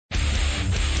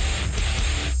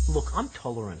Look, I'm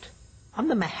tolerant. I'm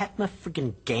the Mahatma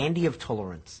friggin' Gandhi of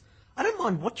tolerance. I don't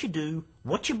mind what you do,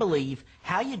 what you believe,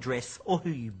 how you dress, or who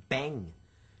you bang.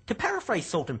 To paraphrase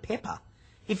Salt and Pepper,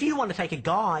 if you want to take a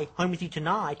guy home with you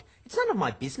tonight, it's none of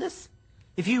my business.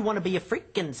 If you want to be a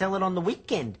freak and sell it on the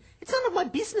weekend, it's none of my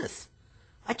business.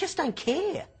 I just don't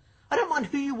care. I don't mind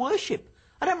who you worship.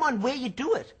 I don't mind where you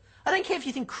do it. I don't care if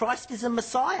you think Christ is the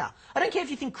Messiah. I don't care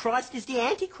if you think Christ is the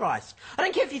Antichrist. I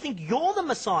don't care if you think you're the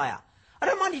Messiah. I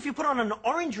don't mind if you put on an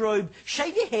orange robe,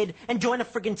 shave your head, and join a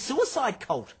friggin' suicide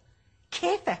cult.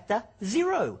 Care factor,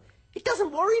 0. It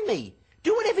doesn't worry me.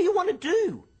 Do whatever you want to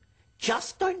do.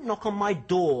 Just don't knock on my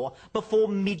door before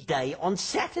midday on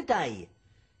Saturday.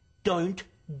 Don't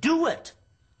do it.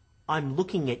 I'm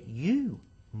looking at you,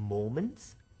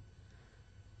 Mormons.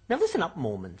 Now listen up,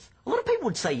 Mormons. A lot of people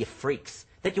would say you're freaks,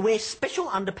 that you wear special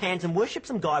underpants and worship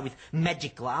some guy with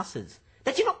magic glasses,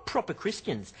 that you're not proper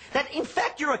Christians, that in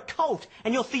fact you're a cult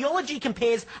and your theology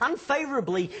compares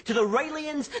unfavourably to the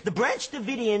Raelians, the Branch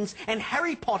Davidians and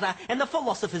Harry Potter and the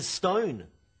Philosopher's Stone.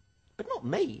 But not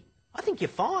me. I think you're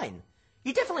fine.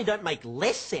 You definitely don't make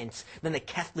less sense than the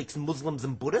Catholics, Muslims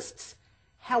and Buddhists.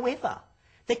 However,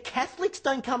 the Catholics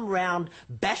don't come round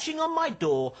bashing on my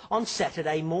door on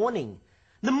Saturday morning.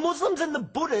 The Muslims and the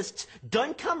Buddhists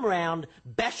don't come round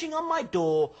bashing on my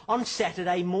door on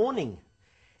Saturday morning.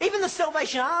 Even the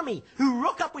Salvation Army, who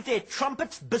rock up with their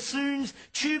trumpets, bassoons,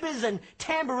 tubas and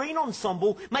tambourine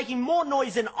ensemble, making more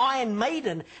noise than Iron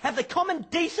Maiden, have the common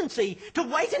decency to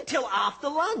wait until after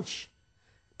lunch.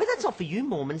 But that's not for you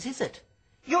Mormons, is it?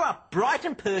 You're up bright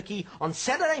and perky on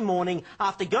Saturday morning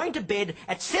after going to bed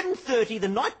at 7:30 the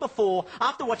night before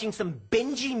after watching some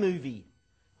Benji movie.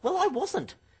 Well, I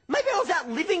wasn't. Maybe I was out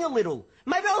living a little.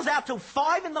 Maybe I was out till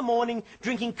 5 in the morning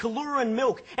drinking Kahlua and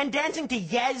milk and dancing to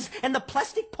Yaz and the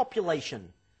plastic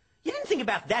population. You didn't think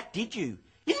about that, did you?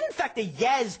 You didn't factor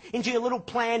Yaz into your little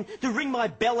plan to ring my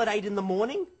bell at 8 in the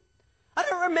morning? I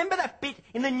don't remember that bit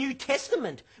in the New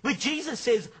Testament where Jesus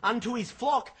says unto his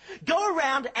flock, go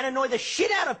around and annoy the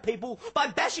shit out of people by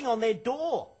bashing on their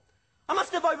door. I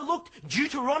must have overlooked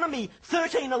Deuteronomy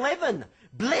 13:11.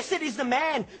 Blessed is the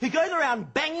man who goes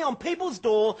around banging on people's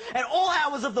door at all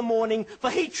hours of the morning, for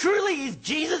he truly is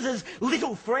Jesus'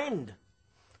 little friend.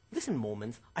 Listen,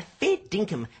 Mormons, I fair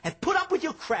dinkum have put up with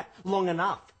your crap long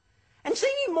enough. And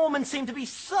seeing you Mormons seem to be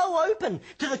so open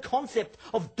to the concept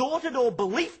of door-to-door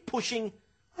belief pushing,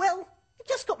 well, it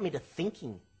just got me to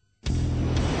thinking.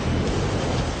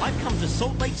 I've come to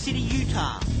Salt Lake City,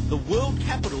 Utah, the world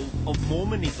capital of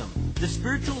Mormonism, the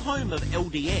spiritual home of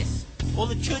LDS, or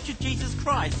the Church of Jesus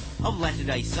Christ of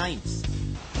Latter-day Saints.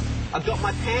 I've got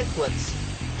my pamphlets.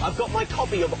 I've got my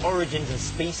copy of Origins of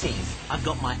Species. I've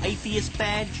got my atheist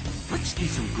badge. Let's do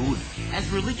some good. As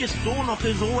religious door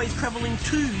knockers always travel in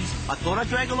twos, I thought I'd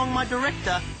drag along my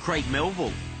director, Craig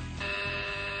Melville.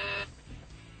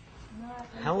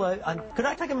 Hello, could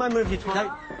I take a moment of your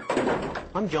time?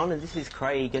 I'm John and this is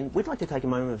Craig, and we'd like to take a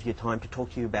moment of your time to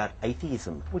talk to you about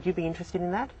atheism. Would you be interested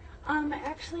in that?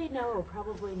 Actually, no,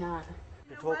 probably not.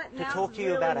 To talk to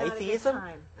you about atheism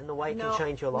and the way it can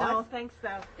change your life? No, thanks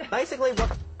though. Basically,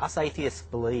 what us atheists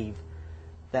believe,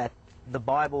 that the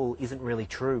Bible isn't really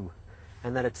true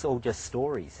and that it's all just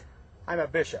stories. I'm a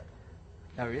bishop.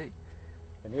 Oh, really?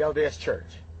 In the LDS Church.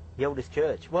 The LDS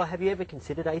Church. Well, have you ever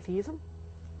considered atheism?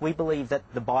 We believe that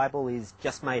the Bible is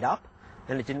just made up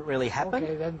and it didn't really happen.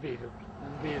 Okay, then beat him.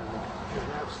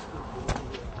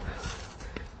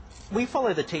 We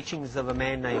follow the teachings of a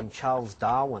man named Charles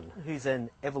Darwin, who's an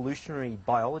evolutionary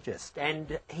biologist,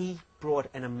 and he brought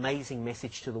an amazing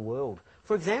message to the world.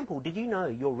 For example, did you know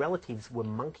your relatives were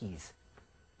monkeys?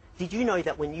 Did you know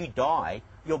that when you die,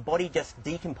 your body just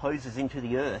decomposes into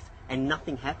the earth and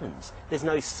nothing happens? There's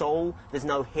no soul, there's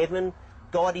no heaven,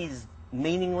 God is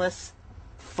meaningless,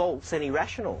 false and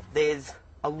irrational. There's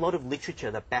a lot of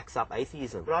literature that backs up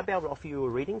atheism. Would I be able to offer you a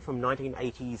reading from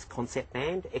 1980s concept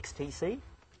band, XTC?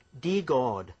 Dear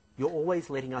God, you're always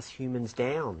letting us humans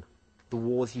down. The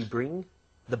wars you bring,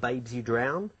 the babes you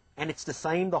drown, and it's the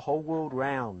same the whole world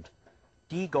round.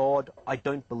 Dear God, I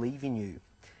don't believe in you.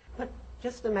 But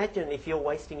just imagine if you're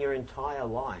wasting your entire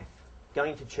life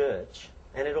going to church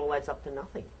and it all adds up to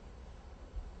nothing.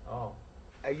 Oh.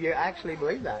 You actually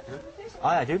believe that, huh?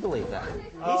 I do believe that.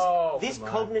 This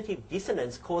cognitive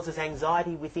dissonance causes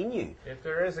anxiety within you. If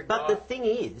there is a But God, the thing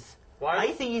is,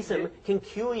 atheism can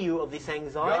cure you of this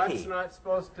anxiety God's not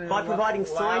supposed to by providing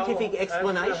scientific allow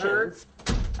explanations.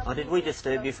 Oh, did we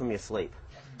disturb you from your sleep?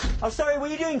 Oh, sorry, were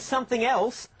you doing something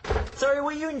else? Sorry,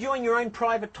 were you enjoying your own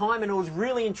private time and it was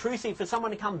really intrusive for someone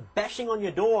to come bashing on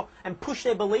your door and push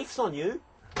their beliefs on you?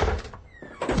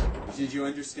 Did you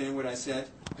understand what I said?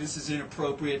 This is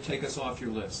inappropriate. Take us off your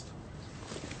list.